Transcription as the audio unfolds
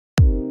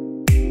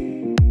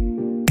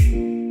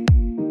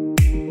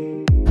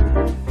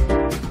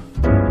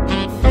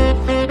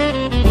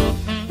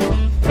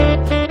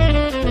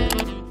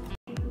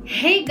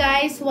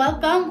guys,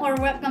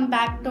 welcome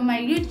back to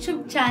my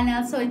YouTube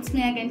channel. So it's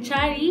me again,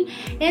 Chari,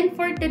 and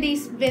for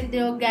today's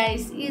video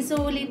guys,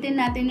 isuulitin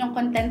natin yung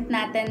content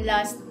natin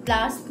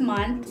last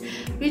month,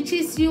 which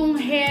is yung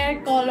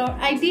hair color,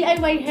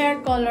 DIY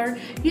hair color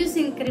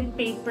using crepe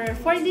paper.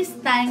 For this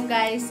time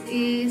guys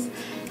is,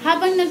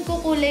 habang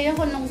nagkukulay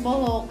ako ng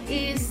buhok,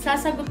 is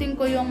sasagutin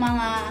ko yung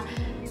mga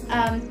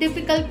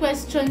typical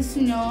questions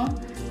nyo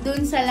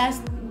dun sa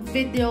last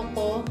video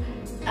ko.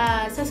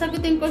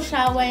 Sasagutin ko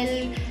siya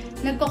while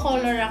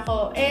nagko-color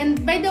ako.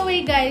 And by the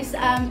way guys,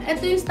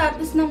 ito yung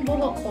status ng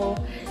buhok ko.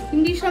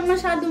 Hindi siya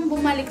masyadong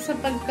bumalik sa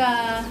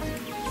pagka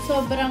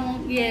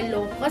sobrang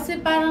yellow. Kasi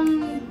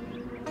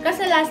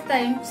last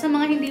time, sa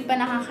mga hindi pa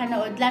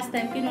nakakanood, last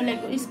time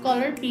kinulay ko is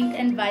color pink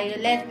and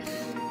violet.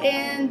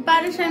 And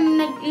para siyang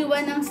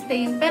nag-iwan ng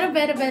stain, pero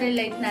very very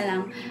light na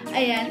lang.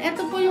 Ayan,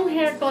 ito po yung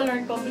hair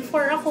color ko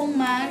before akong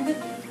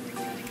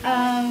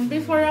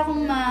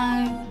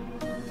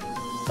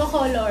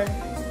color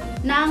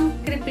ng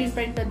crepe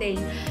paper today.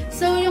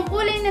 So, yung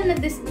kulay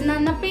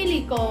na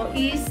napili ko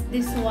is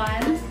this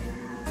one.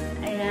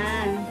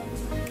 Ayan.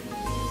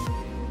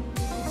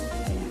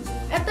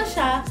 Ito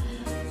siya.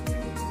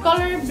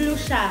 Color blue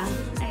siya.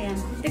 Ayan.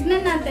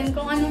 Tignan natin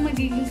kung anong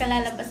magiging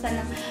kalalabasan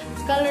ng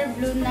color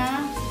blue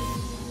na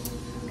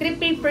crepe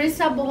paper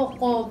sa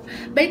buhok ko.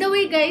 By the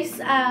way guys,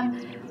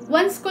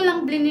 once ko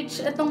lang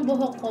bleach itong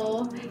buhok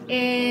ko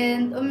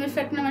and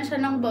umeffect naman siya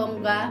ng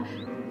bongga.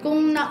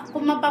 Kung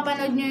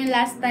mapapanood nyo yung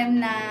last time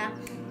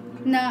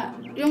na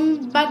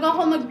yung bago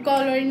ako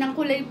mag-color ng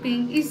kulay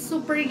pink is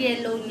super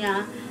yellow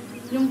niya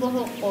yung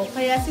buhok ko.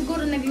 Kaya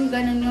siguro naging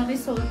ganun yung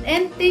result.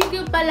 And thank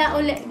you pala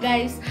ulit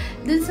guys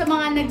dun sa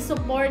mga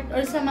nag-support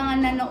or sa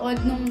mga nanood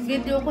nung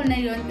video ko na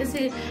yun.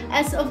 Kasi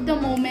as of the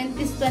moment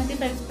is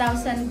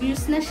 25,000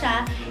 views na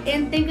siya.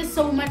 And thank you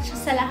so much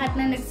sa lahat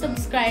na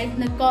nag-subscribe,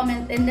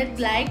 nag-comment, and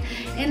nag-like,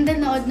 and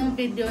nanood ng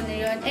video na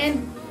yun. And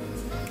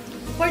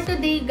for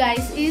today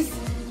guys is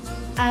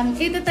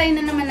itatry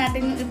na naman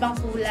natin yung ibang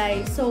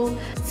kulay. So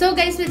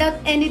guys, without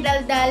any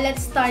daldal,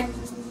 let's start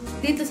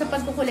dito sa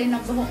pagkukulay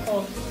ng buhok ko.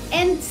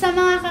 And sa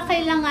mga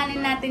kakailanganin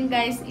natin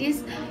guys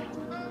is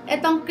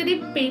itong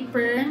crepe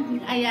paper.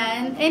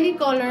 Ayan, any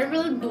color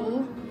will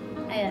do.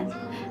 Ayan.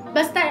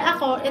 Basta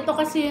ako, ito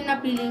kasi yung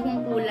napili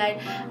kong kulay.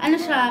 Ano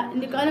siya,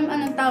 hindi ko alam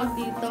anong tawag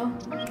dito.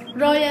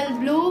 Royal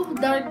blue,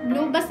 dark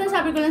blue. Basta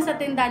sabi ko lang sa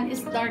tindahan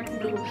is dark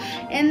blue.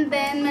 And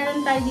then,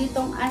 meron tayo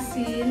ditong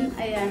asin.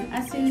 Ayan,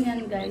 asin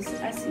yan guys,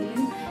 asin.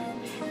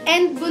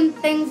 And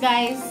gunting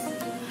guys,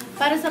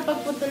 para sa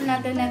pagputol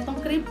natin na itong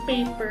crepe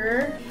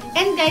paper.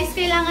 And guys,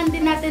 kailangan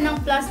din natin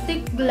ng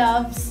plastic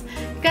gloves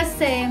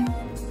kasi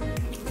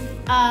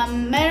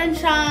meron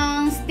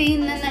siyang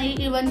stain na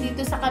naiiwan dito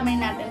sa kamay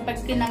natin pag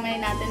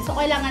kinamay natin. So,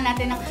 kailangan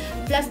natin ng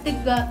plastic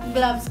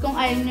gloves kung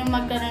ayaw nyo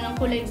magkaroon ng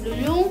kulay blue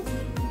yung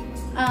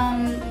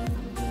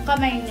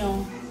kamay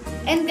nyo.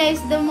 And guys,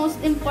 the most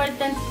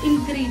important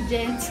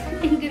ingredients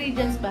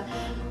ba,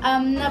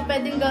 na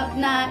pwedeng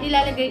na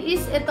ilalagay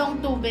is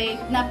itong tubig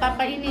na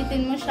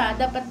papainitin mo siya.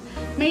 Dapat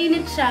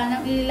mainit siya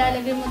nang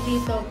ilalagay mo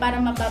dito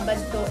para mababad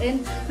to.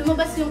 And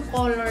lumabas yung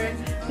color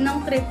ng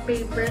crepe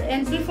paper.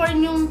 And before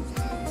nyong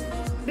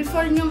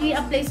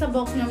i-apply sa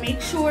buhok nyo,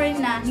 make sure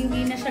na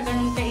hindi na siya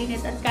ganun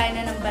kainit at kaya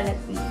na ng balat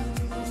nyo.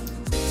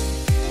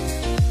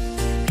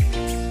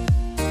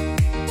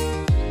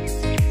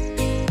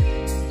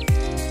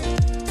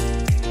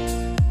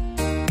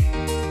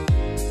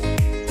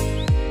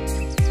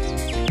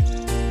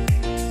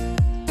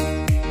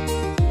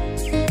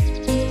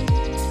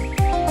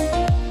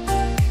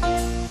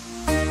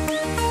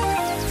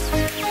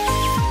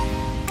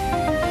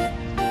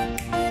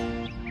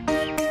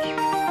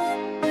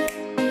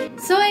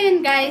 So,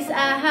 ayun guys,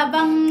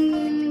 habang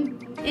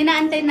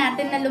inaantay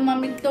natin na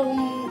lumamig tong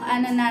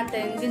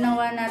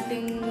ginawa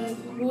nating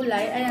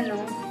gulay, ayan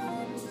o,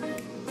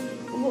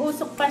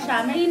 uusok pa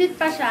siya, mainit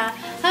pa siya.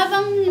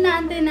 Habang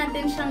inaantay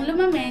natin siyang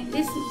lumamig,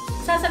 is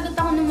sasagot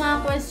ako ng mga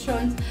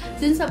questions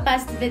dun sa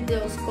past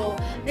videos ko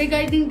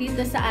regarding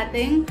dito sa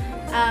ating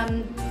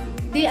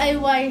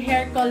DIY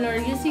hair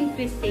color using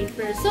crepe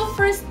paper. So,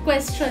 first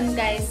question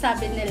guys,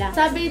 sabi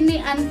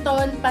ni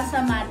Anton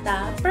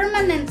Pasamata,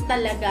 permanent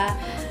talaga.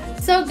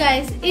 So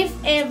guys, if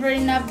ever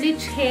na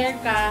bleach hair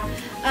ka,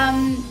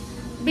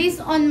 based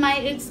on my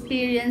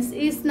experience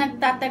is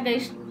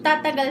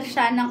tatagal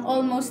siya ng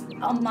almost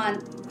a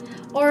month.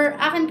 Or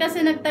akin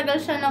kasi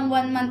nagtagal siya ng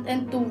 1 month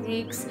and 2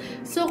 weeks.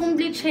 So kung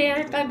bleach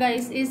hair ka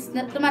guys is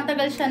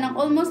tumatagal siya ng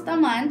almost a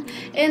month.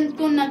 And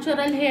kung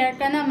natural hair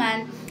ka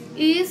naman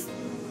is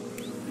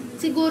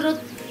siguro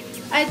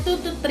 2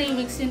 to 3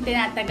 weeks yung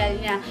tinatagal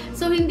niya.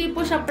 So hindi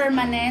po siya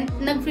permanent,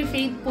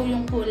 nag-fade po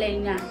yung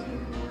kulay niya.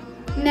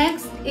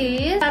 Next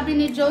is, sabi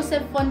ni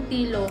Joseph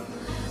Fontilo,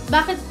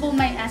 bakit po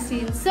may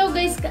asin? So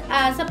guys,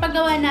 sa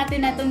paggawa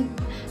natin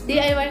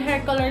DIY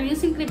hair color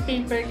using crepe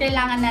paper,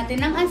 kailangan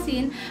natin ng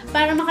asin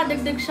para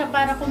makadagdag siya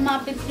para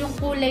kumapit yung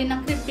kulay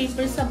ng crepe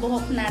paper sa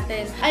buhok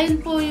natin. Ayun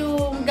po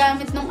yung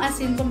gamit ng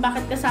asin kung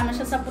bakit kasama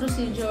siya sa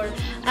procedure.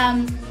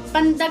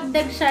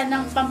 Pandagdag siya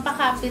ng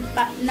pampakapit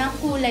ng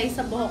kulay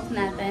sa buhok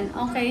natin.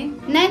 Okay?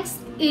 Next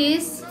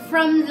is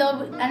from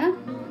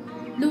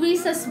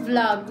Luisa's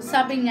vlog.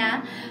 Sabi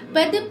niya,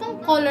 pwede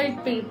pong colored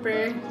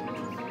paper.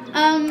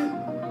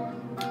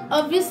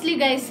 Obviously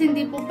guys,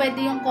 hindi po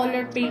pwede yung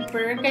color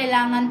paper.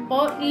 Kailangan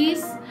po is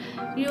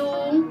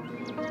yung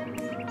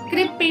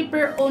crepe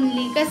paper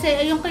only.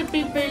 Kasi yung crepe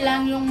paper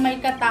lang yung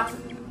may katak.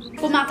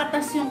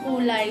 Kumakatas yung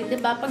kulay.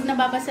 Diba? Pag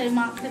nababasa yung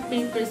mga crepe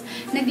papers,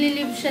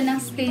 nagli-leave siya ng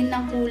stain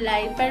ng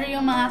kulay. Pero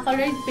yung mga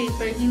colored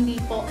paper, hindi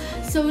po.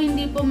 So,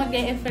 hindi po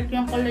mag-e-effect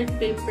yung colored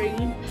paper.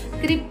 Yung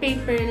crepe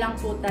paper lang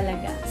po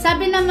talaga.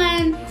 Sabi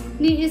naman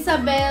ni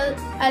Isabel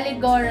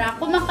Aligora,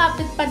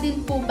 kumakapit pa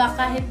din po ba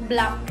kahit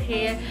black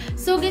hair?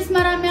 So guys,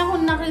 marami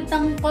akong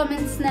nakitang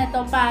comments na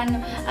ito.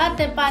 Paano?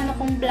 Ate, paano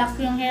kung black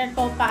yung hair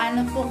ko?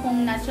 Paano po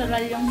kung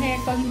natural yung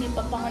hair ko? Hindi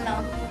pa pang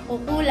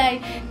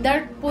kulay.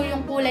 Dark po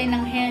yung kulay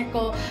ng hair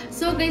ko.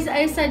 So guys,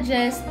 I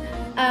suggest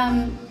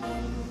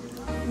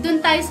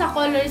dun tayo sa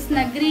colors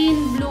na green,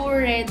 blue,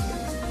 red.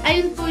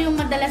 Ayun po yung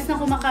madalas na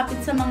kumakapit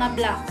sa mga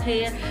black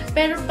hair.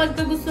 Pero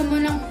pagka gusto mo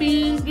ng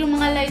pink, yung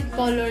mga light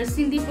colors,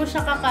 hindi po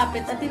siya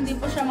kakapit at hindi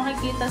po siya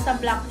makikita sa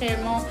black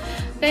hair mo.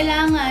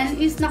 Kailangan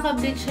is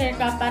naka-bleach hair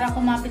ka para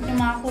kumapit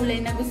yung mga kulay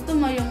na gusto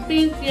mo. Yung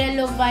pink,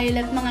 yellow,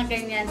 violet, mga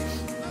ganyan.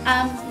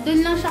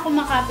 Dun lang siya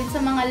kumakapit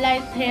sa mga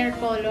light hair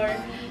color.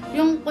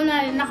 Yung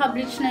kunwari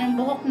naka-bleach na yung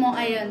buhok mo,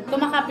 ayun,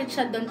 kumakapit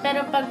siya dun.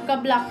 Pero pagka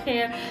black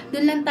hair,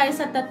 dun lang tayo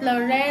sa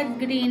tatlo, red,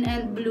 green,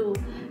 and blue.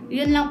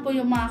 Yun lang po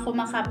yung mga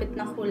kumakapit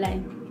na kulay.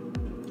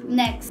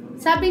 Next,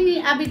 sabi ni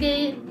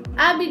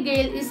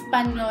Abigail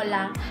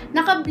Espanola,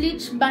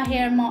 naka-bleach ba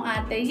hair mo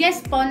ate?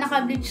 Yes po,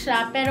 naka-bleach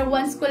siya, pero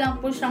once ko lang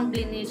po siyang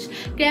bleach.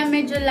 Kaya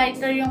medyo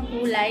lighter yung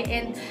kulay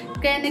and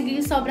kaya naging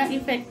sobrang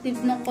effective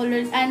ng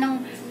color, ng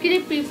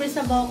crepe paper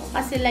sa buhok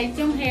kasi light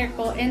yung hair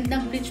ko and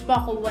nag-bleach po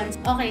ako once.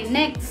 Okay,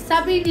 next.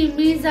 Sabi ni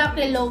Miza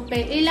Kelope,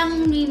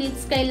 ilang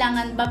minutes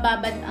kailangan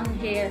bababad ang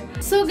hair?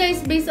 So guys,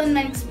 based on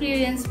my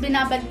experience,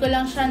 binabad ko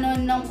lang siya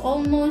noon ng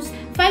almost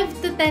 5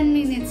 to 10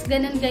 minutes.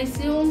 Ganun guys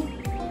yung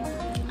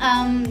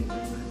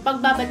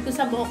pagbabad ko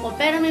sa buhok ko.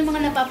 Pero may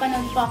mga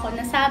napapanood po ako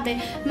na sabi,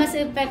 mas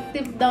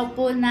effective daw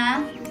po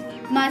na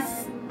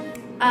mas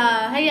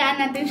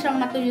hayaan natin siyang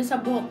matuyo sa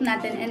buhok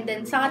natin and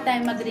then saka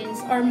tayo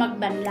mag-rinse or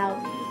magbanlaw.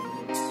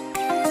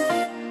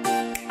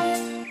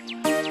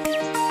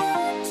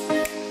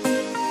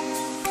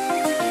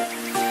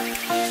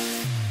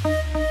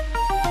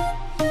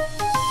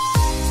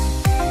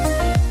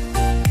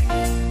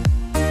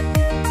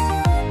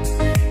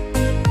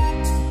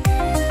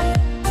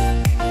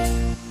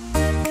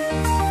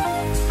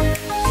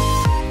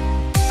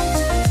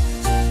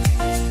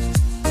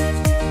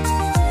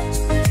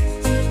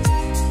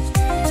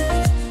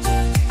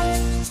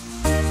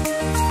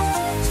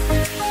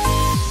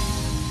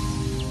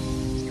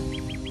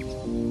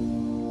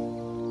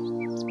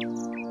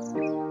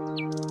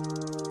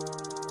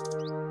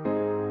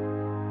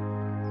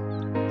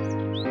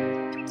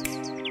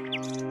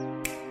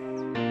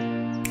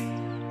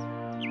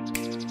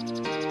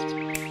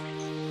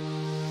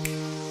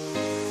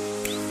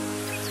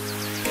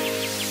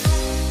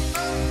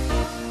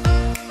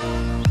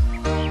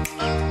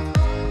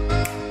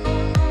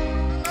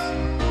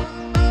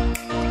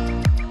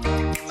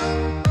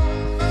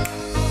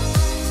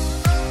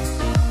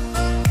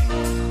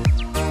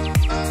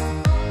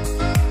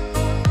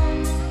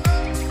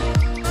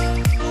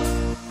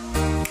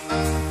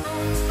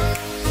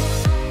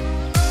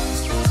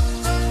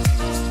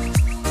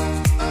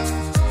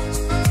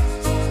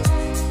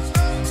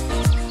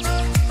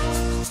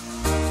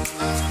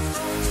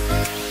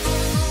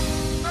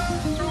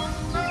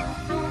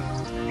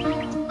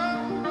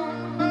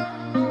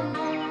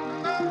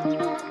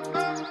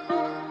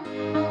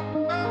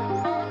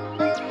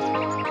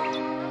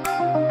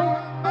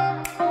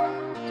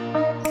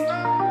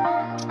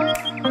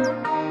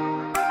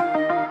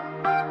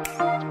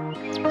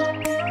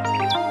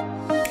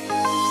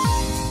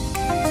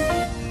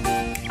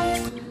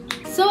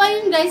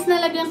 Guys,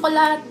 nalagyan ko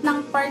lahat ng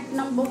part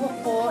ng buhok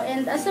ko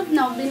and as of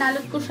now,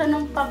 binalot ko siya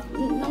ng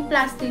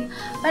plastic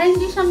para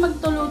hindi siya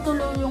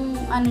magtulo-tulo yung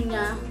ano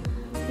niya,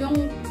 yung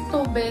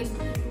tubig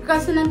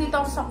kasi nandito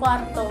ako sa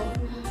kwarto.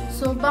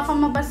 So baka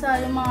mabasa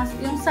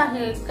yung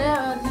sahig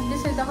kaya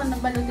nag-decide ako na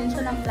balutin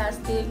siya ng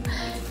plastic.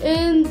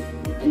 And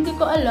hindi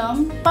ko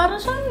alam, para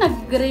siyang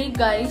nag-gray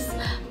guys.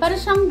 Para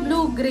siyang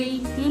blue-gray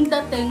yung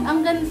dating.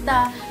 Ang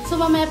ganda. So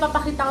mamaya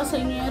papakita ko sa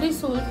inyo yung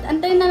result.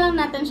 Antayin na lang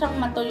natin siyang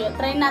matuyo.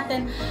 Try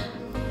natin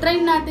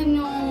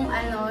yung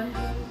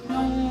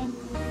nung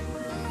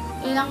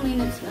ilang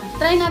minutes ba?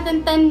 Try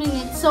natin 10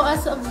 minutes. So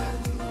as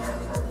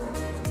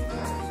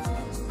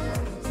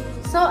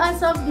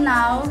of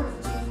now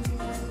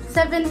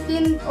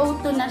 17:02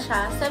 na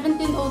siya.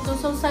 17:02,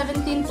 so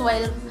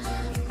 17:12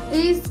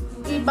 is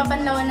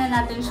ibabanlawan na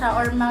natin siya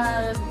or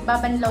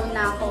magbabanlaw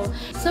na ako.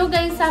 So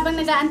guys, habang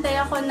nag-aantay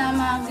ako na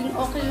maging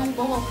okay yung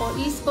buhok ko,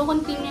 is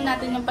continue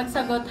natin yung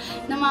pagsagot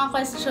ng mga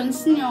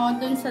questions nyo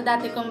dun sa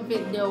dati kong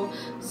video.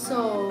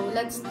 So,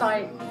 let's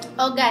start.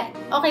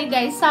 Okay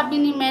guys, sabi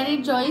ni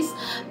Mary Joyce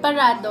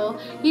Parado,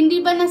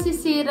 hindi ba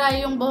nasisira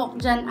yung buhok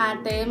dyan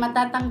ate?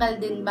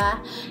 Matatanggal din ba?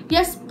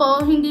 Yes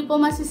po, hindi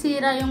po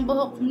masisira yung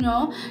buhok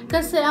nyo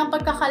kasi ang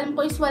pagkakalam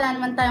ko is wala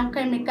naman tayong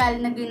chemical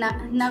na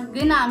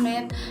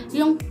ginamit.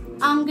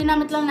 Ang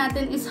ginamit lang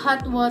natin is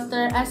hot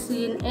water,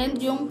 asin, and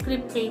yung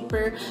crepe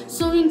paper.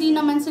 So, hindi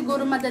naman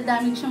siguro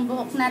madadamage yung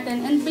buhok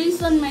natin. And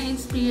based on my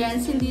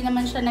experience, hindi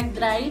naman siya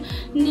nag-dry,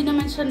 hindi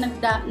naman siya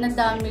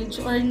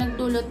na-damage or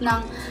nagdulot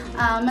ng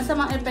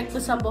masamang epekto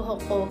sa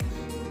buhok ko.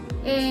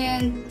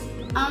 And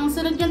ang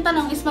sunod yung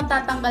tanong is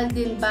matatanggal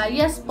din ba?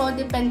 Yes po,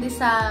 depende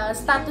sa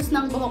status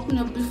ng buhok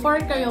nyo before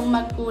kayong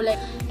magkulay.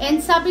 And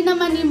sabi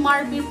naman ni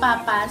Marby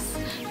Papas,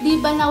 di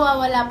ba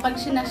nawawala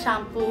pag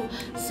sinashampoo?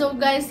 So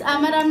guys,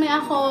 marami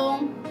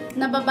akong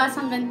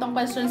nababasang ganitong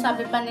question.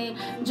 Sabi pa ni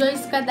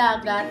Joyce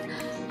Kadagat,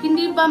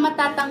 hindi ba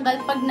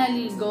matatanggal pag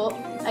naligo?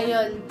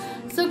 Ayun.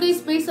 So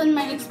guys, based on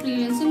my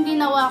experience, yung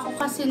ginawa ko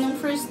kasi nung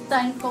first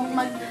time kong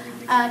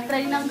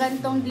try ng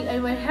ganitong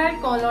DIY hair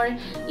color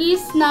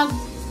is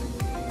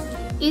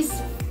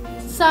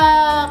sa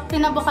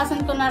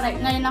kinabukasan ko na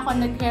ngayon ako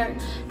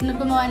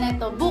gumawa na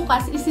ito.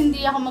 Bukas is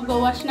hindi ako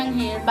mag-wash ng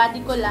hair,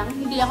 body ko lang,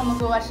 hindi ako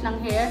mag-wash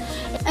ng hair.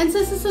 And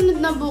sa susunod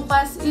na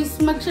bukas is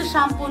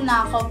magsha-shampoo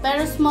na ako,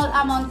 pero small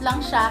amount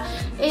lang siya.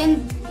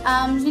 And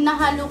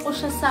hinahalo ko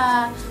siya sa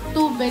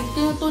tubig,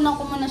 tinutunan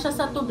ko muna siya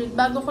sa tubig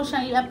bago ko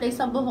siya i-apply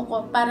sa buhok ko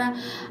para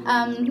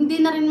hindi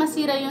na rin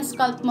masira yung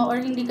scalp mo or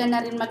hindi ka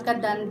na rin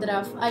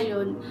magka-dandruff.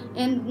 Ayun.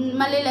 And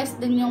maliles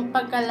din yung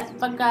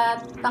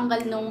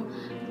pagkatanggal nung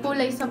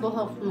kulay sa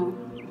buhok mo.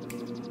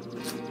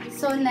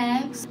 So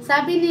next,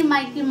 sabi ni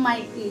Mikey,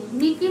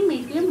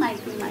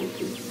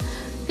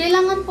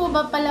 kailangan po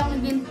ba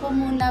palamigin po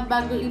muna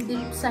bago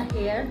i-dip sa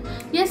hair?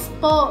 Yes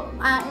po,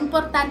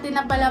 importante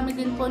na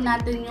palamigin po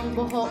natin yung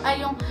buhok,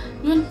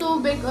 yung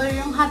tubig or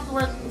yung hot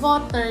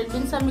water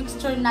dun sa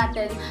mixture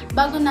natin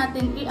bago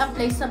natin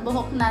i-apply sa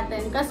buhok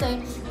natin. Kasi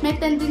may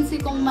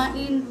tendency kung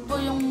mainit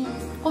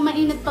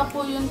pa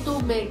po yung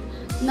tubig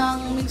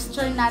ng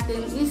mixture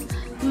natin is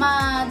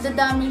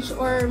madadamage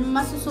or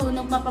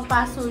masusunog,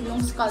 mapapaso yung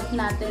scalp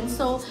natin.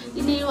 So,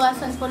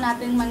 iniiwasan po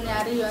natin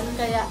mangyari yon,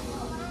 kaya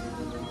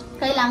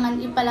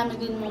kailangan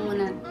ipalamigin mo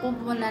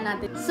muna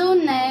natin. So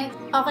next,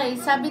 okay,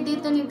 sabi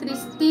dito ni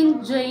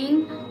Christine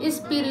Jane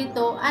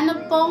Espiritu,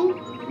 ano pong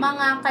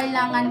mga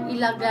kailangan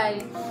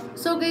ilagay?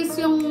 So guys,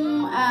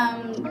 yung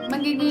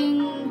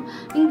magiging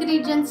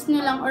ingredients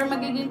nyo lang or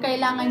magiging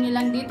kailangan nyo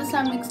lang dito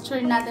sa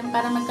mixture natin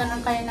para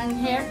magkaroon kayo ng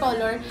hair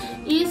color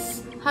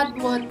is hot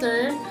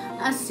water,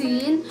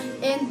 asin,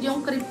 and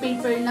yung crepe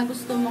paper na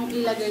gusto mong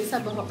ilagay sa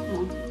buhok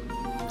mo.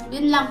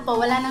 Yun lang po,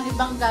 wala nang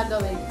ibang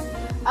gagawin.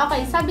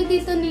 Okay, sabi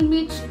dito ni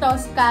Mitch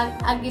Tosca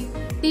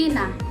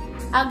Agtina,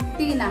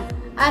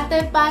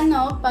 ate,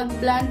 paano pag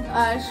blonde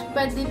ash,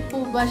 pwede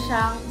po ba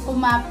siyang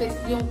kumapit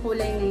yung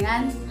kulay na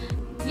yan?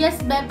 Yes,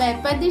 bebe,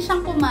 pwede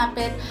siyang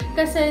kumapit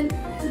kasi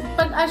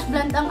pag ash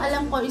blonde, ang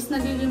alam ko is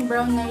nagiging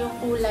brown na yung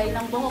kulay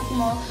ng buhok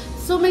mo.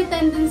 So, may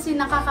tendency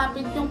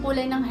nakakapit yung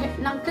kulay ng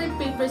crepe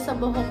paper sa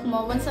buhok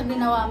mo once na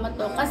ginawa mo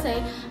to kasi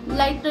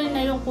lighter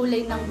na yung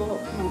kulay ng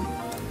buhok mo.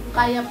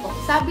 Kaya po.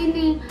 Sabi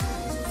ni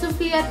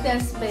Sofia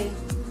Tespe,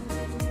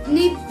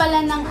 need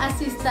pala ng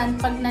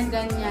assistant pag na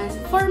ganyan.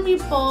 For me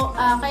po,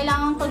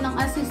 kailangan ko ng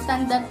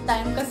assistant that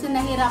time kasi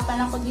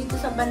nahirapan ako dito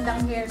sa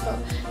bandang hair ko.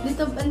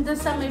 Dito banda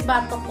sa may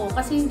bato ko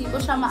kasi hindi ko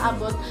siya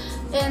maabot.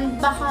 And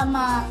baka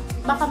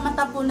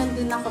matapunan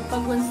din ako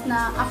pag once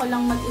na ako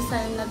lang mag-isa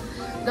yung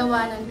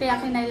naggawa nun.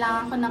 Kaya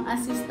kinailangan ko ng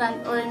assistant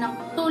or ng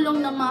tulong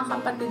ng mga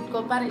kapatid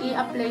ko para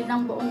i-apply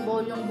ng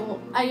buong-buo yung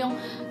buhok, yung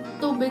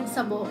tubig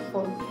sa buhok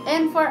ko.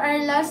 And for our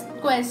last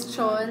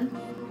question,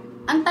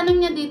 ang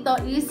tanong niya dito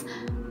is,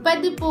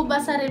 pwede po ba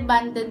sa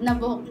rebonded na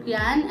buhok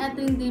yan at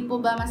hindi po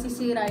ba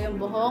masisira yung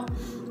buhok?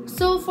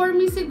 So, for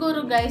me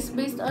siguro guys,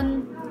 based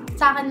on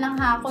sa akin lang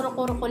ha,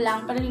 kuro-kuro ko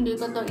lang, pero hindi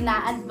ko to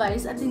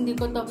ina-advise at hindi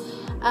ko to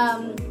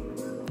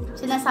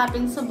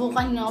sinasabing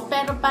subukan nyo.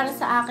 Pero para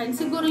sa akin,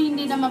 siguro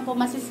hindi naman po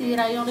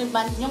masisira yung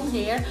rebond yung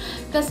hair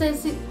kasi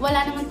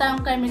wala naman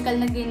tayong chemical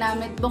na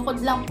ginamit. Bukod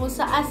lang po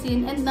sa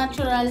asin and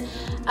natural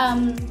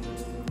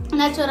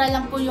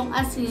lang po yung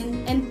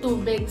asin and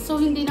tubig. So,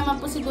 hindi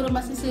naman po siguro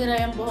masisira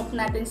yung buhok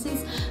natin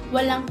since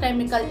walang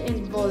chemical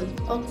involved.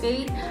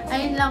 Okay?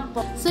 Ayun lang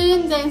po. So,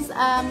 yun guys,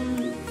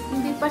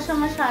 hindi pa siya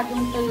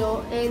masyadong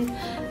tuyo and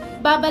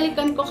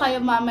babalikan ko kayo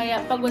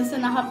mamaya pag once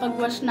na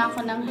nakapag-wash na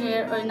ako ng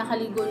hair or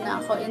nakaligo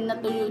na ako and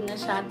natuyo na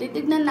siya.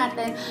 Titignan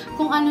natin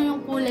kung ano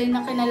yung kulay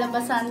na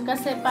kinalabasan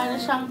kasi para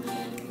siyang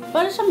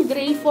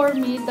gray for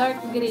me, dark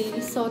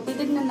gray. So,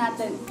 titignan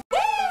natin.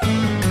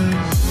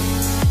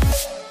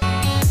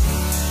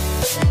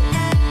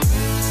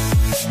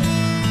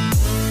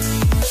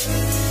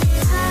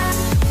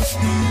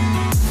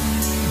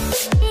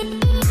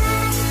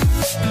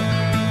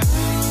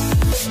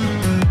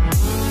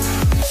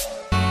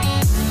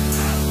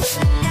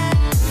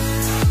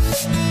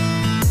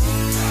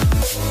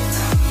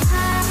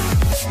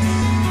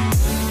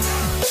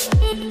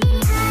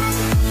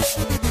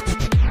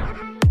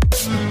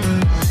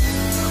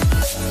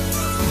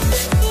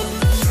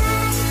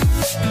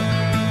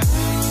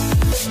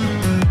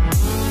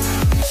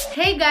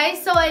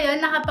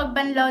 ayun,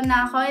 nakapagbanlaw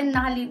na ako and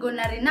nakaligo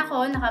na rin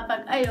ako,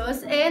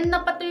 nakapag-ayos. And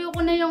napatuyo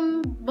ko na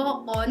yung buhok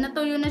ko.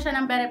 Natuyo na siya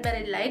ng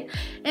very light.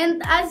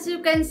 And as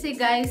you can see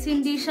guys,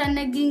 hindi siya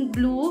naging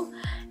blue,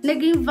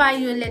 naging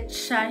violet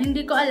siya.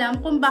 Hindi ko alam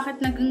kung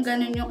bakit naging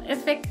ganun yung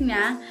effect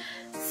niya.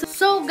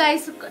 So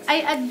guys,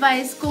 I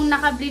advise kung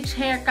naka-bleach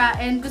hair ka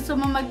and gusto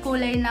mo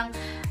magkulay ng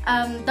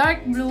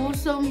dark blue,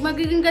 so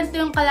magiging ganito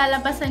yung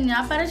kalalabasan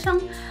niya. Para siyang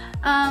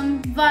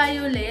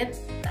violet.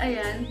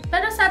 Ayan.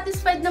 Pero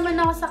satisfied naman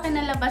ako sa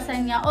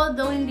kinalabasan niya,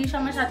 although hindi siya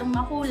masyadong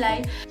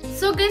makulay.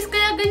 So guys,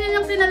 kaya ganyan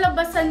yung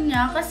kinalabasan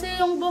niya kasi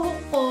yung buhok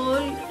ko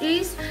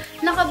is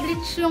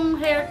naka-bleach yung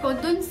hair ko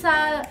dun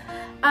sa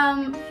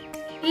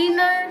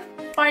inner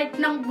part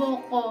ng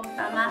buhok ko.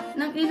 Tama?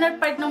 Ng inner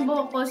part ng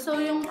buhok ko. So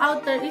yung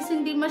outer is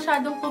hindi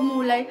masyadong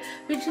kumulay,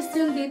 which is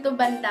yung dito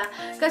banda.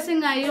 Kasi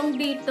nga yung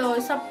dito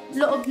sa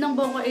loob ng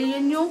buhok ko,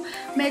 yun yung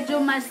medyo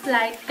mas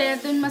light.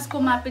 Kaya dun mas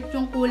kumapit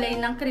yung kulay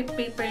ng crepe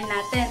paper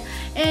natin.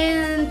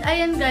 And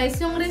ayan guys,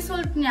 yung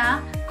result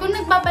niya, kung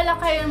nagbabala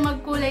kayo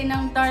magkulay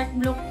ng dark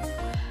blue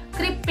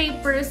crepe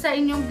paper sa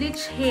inyong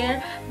bleach hair,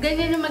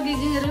 ganyan yung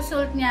magiging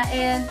result niya.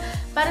 And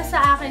para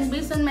sa akin,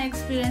 based on my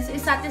experience,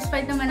 is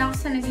satisfied naman ako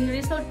sa naging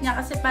result niya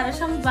kasi para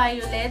siyang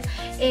violet.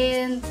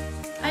 And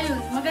ayun,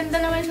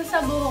 maganda naman siya sa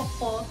buhok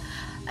ko.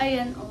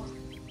 Ayan, oh.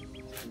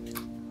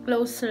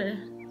 Closer.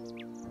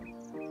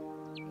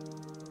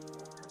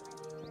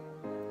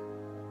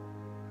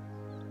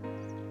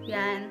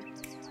 Yan.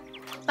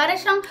 Para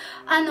siyang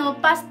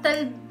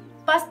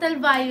pastel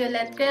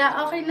violet.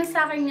 Kaya okay na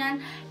sa akin yan.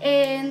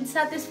 And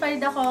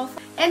satisfied ako.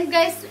 And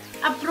guys,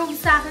 approve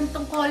sa akin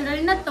tong color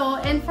na to.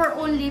 And for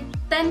only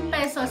 10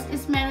 pesos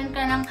is meron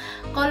ka ng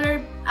color,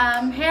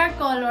 hair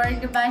color,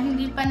 diba?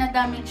 Hindi pa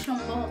na-damage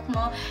yung buhok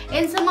mo.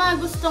 And sa mga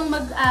gustong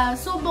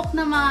mag-subok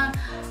na mga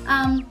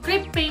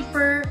crepe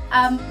paper,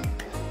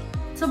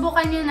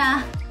 subukan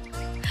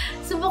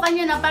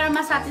nyo na para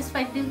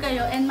masatisfied din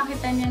kayo and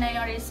makita nyo na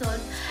yung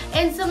result.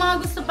 And sa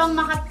mga gusto pang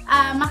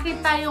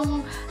makita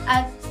yung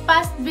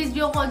past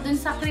video ko dun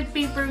sa crepe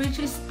paper, which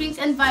is pink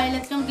and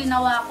violet yung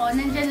ginawa ko,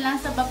 nandyan lang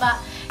sa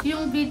baba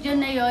yung video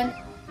na yon.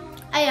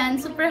 Ayan,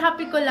 super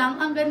happy ko lang.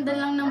 Ang ganda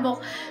lang ng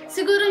buhok.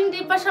 Siguro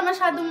hindi siya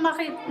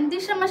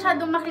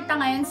masyadong makita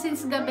ngayon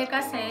since gabi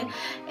kasi.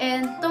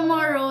 And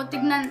tomorrow,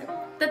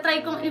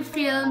 tatry kong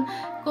i-film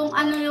kung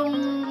ano yung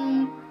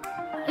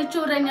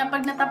itsura niya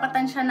pag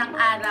natapatan siya ng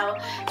araw.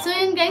 So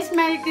yun guys,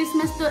 Merry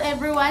Christmas to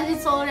everyone.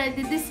 It's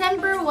already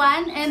December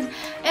 1 and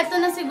eto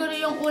na siguro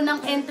yung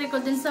unang entry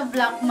ko dun sa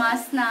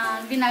VLOGMAS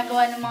na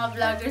ginagawa ng mga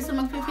vloggers. So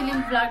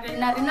magpi-film vlogger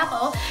na rin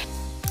ako.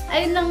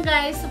 Ayun lang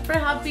guys, super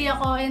happy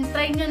ako and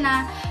try nyo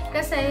na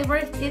kasi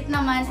worth it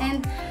naman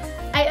and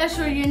I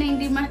assure you na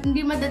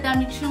hindi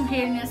madadamage yung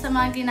hair niya sa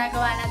mga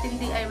ginagawa natin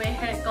DIY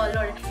hair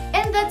color.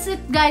 And that's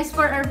it guys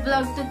for our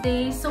vlog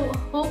today. So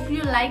hope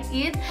you like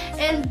it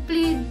and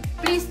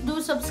please do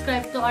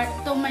subscribe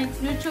to my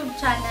YouTube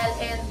channel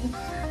and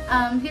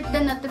hit the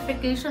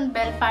notification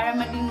bell para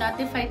maging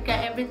notified ka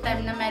every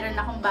time na meron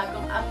akong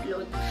bagong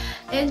upload.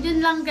 And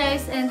yun lang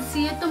guys, and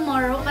see you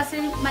tomorrow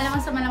kasi malamang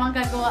sa malamang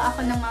gagawa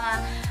ako ng mga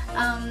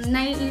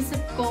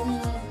naiisip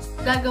kong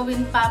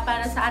gagawin pa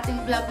para sa ating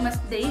Vlogmas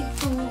Day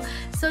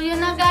 2. So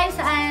yun na guys,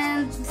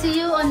 and see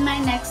you on my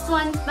next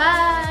one.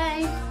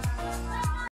 Bye!